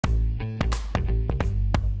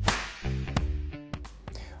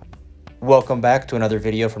Welcome back to another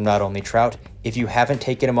video from Not Only Trout. If you haven't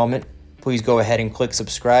taken a moment, please go ahead and click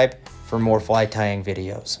subscribe for more fly tying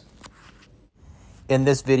videos. In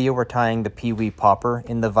this video, we're tying the Peewee Popper.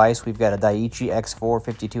 In the vise, we've got a Daiichi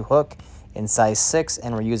X452 hook in size 6,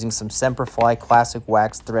 and we're using some Semperfli classic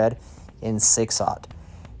wax thread in 6/0.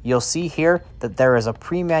 You'll see here that there is a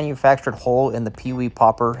pre-manufactured hole in the Peewee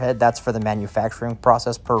Popper head. That's for the manufacturing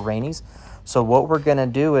process per Rainey's. So what we're going to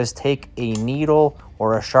do is take a needle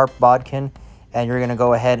or a sharp bodkin, and you're going to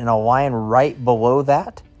go ahead and align right below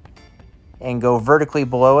that and go vertically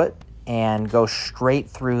below it and go straight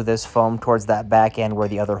through this foam towards that back end where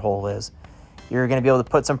the other hole is. You're going to be able to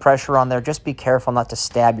put some pressure on there. Just be careful not to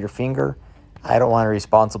stab your finger. I don't want to be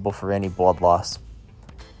responsible for any blood loss.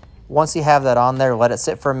 Once you have that on there, let it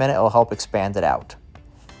sit for a minute. It'll help expand it out.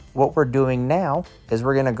 What we're doing now is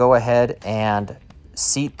we're going to go ahead and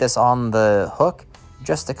seat this on the hook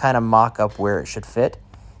just to kind of mock up where it should fit.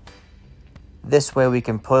 This way we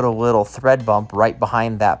can put a little thread bump right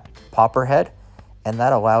behind that popper head, and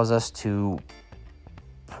that allows us to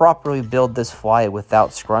properly build this fly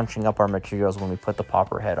without scrunching up our materials when we put the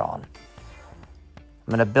popper head on. I'm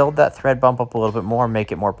going to build that thread bump up a little bit more,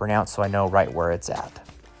 make it more pronounced so I know right where it's at.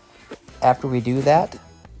 After we do that,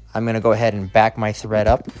 I'm going to go ahead and back my thread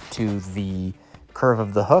up to the curve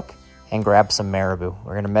of the hook and grab some marabou.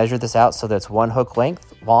 We're going to measure this out so that it's 1 hook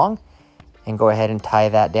length long and go ahead and tie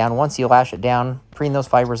that down. Once you lash it down, preen those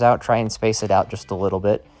fibers out, try and space it out just a little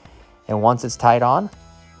bit. And once it's tied on,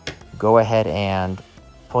 go ahead and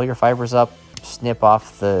pull your fibers up, snip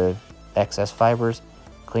off the excess fibers,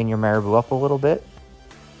 clean your marabou up a little bit.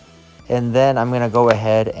 And then I'm going to go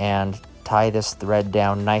ahead and tie this thread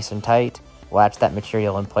down nice and tight, latch that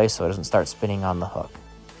material in place so it doesn't start spinning on the hook.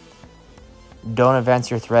 Don't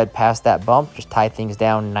advance your thread past that bump, just tie things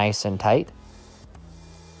down nice and tight.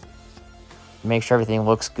 Make sure everything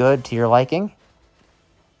looks good to your liking.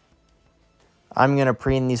 I'm going to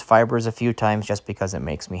preen these fibers a few times just because it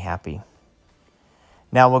makes me happy.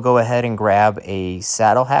 Now we'll go ahead and grab a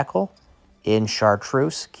saddle hackle in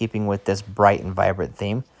chartreuse, keeping with this bright and vibrant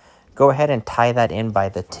theme. Go ahead and tie that in by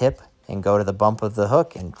the tip and go to the bump of the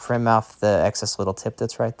hook and trim off the excess little tip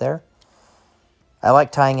that's right there. I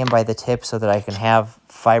like tying in by the tip so that I can have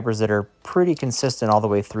fibers that are pretty consistent all the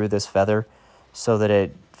way through this feather so that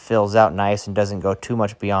it fills out nice and doesn't go too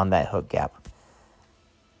much beyond that hook gap.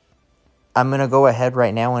 I'm going to go ahead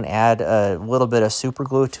right now and add a little bit of super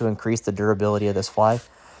glue to increase the durability of this fly.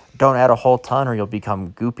 Don't add a whole ton or you'll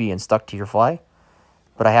become goopy and stuck to your fly.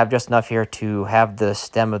 But I have just enough here to have the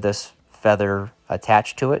stem of this feather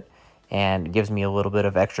attached to it, and it gives me a little bit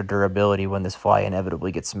of extra durability when this fly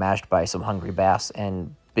inevitably gets smashed by some hungry bass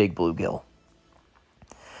and big bluegill.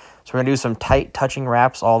 So we're going to do some tight touching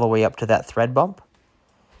wraps all the way up to that thread bump,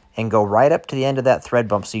 and go right up to the end of that thread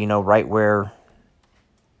bump so you know right where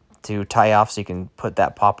to tie off so you can put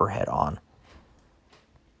that popper head on.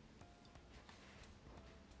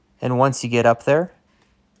 And once you get up there,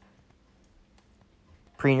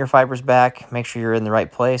 preen your fibers back, make sure you're in the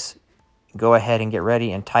right place. Go ahead and get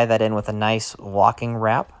ready and tie that in with a nice locking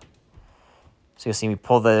wrap. So you'll see me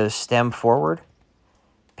pull the stem forward,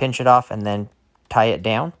 pinch it off, and then tie it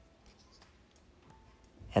down.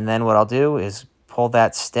 And then what I'll do is pull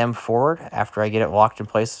that stem forward after I get it locked in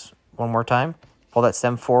place one more time. Pull that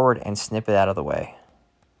stem forward and snip it out of the way.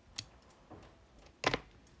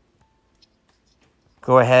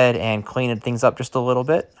 Go ahead and clean things up just a little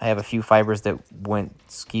bit. I have a few fibers that went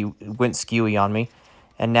skewy on me.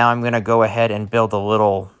 And now I'm going to go ahead and build a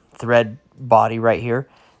little thread body right here.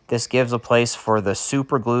 This gives a place for the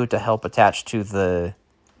super glue to help attach to the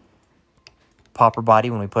popper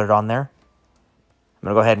body when we put it on there. I'm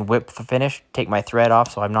going to go ahead and whip the finish, take my thread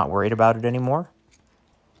off so I'm not worried about it anymore.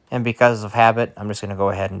 And because of habit, I'm just going to go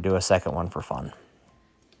ahead and do a second one for fun.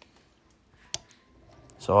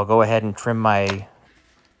 So I'll go ahead and trim my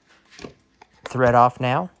thread off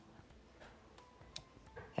now.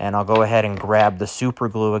 And I'll go ahead and grab the super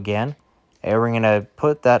glue again, and we're going to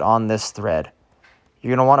put that on this thread. You're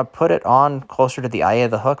going to want to put it on closer to the eye of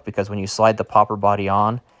the hook because when you slide the popper body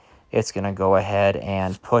on, it's going to go ahead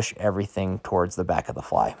and push everything towards the back of the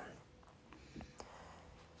fly.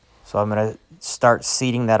 So I'm going to start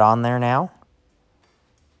seating that on there now.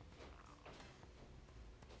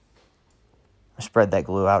 Spread that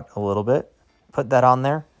glue out a little bit, put that on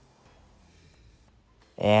there,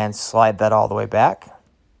 and slide that all the way back.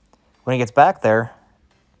 When it gets back there,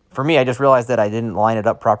 for me, I just realized that I didn't line it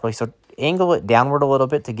up properly. So angle it downward a little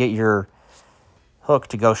bit to get your hook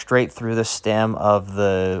to go straight through the stem of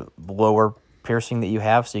the lower piercing that you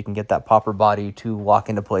have so you can get that popper body to lock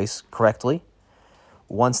into place correctly.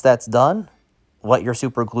 Once that's done, let your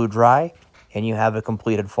super glue dry, and you have a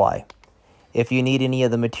completed fly. If you need any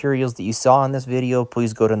of the materials that you saw in this video,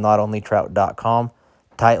 please go to notonlytrout.com.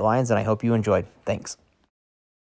 Tight lines, and I hope you enjoyed. Thanks.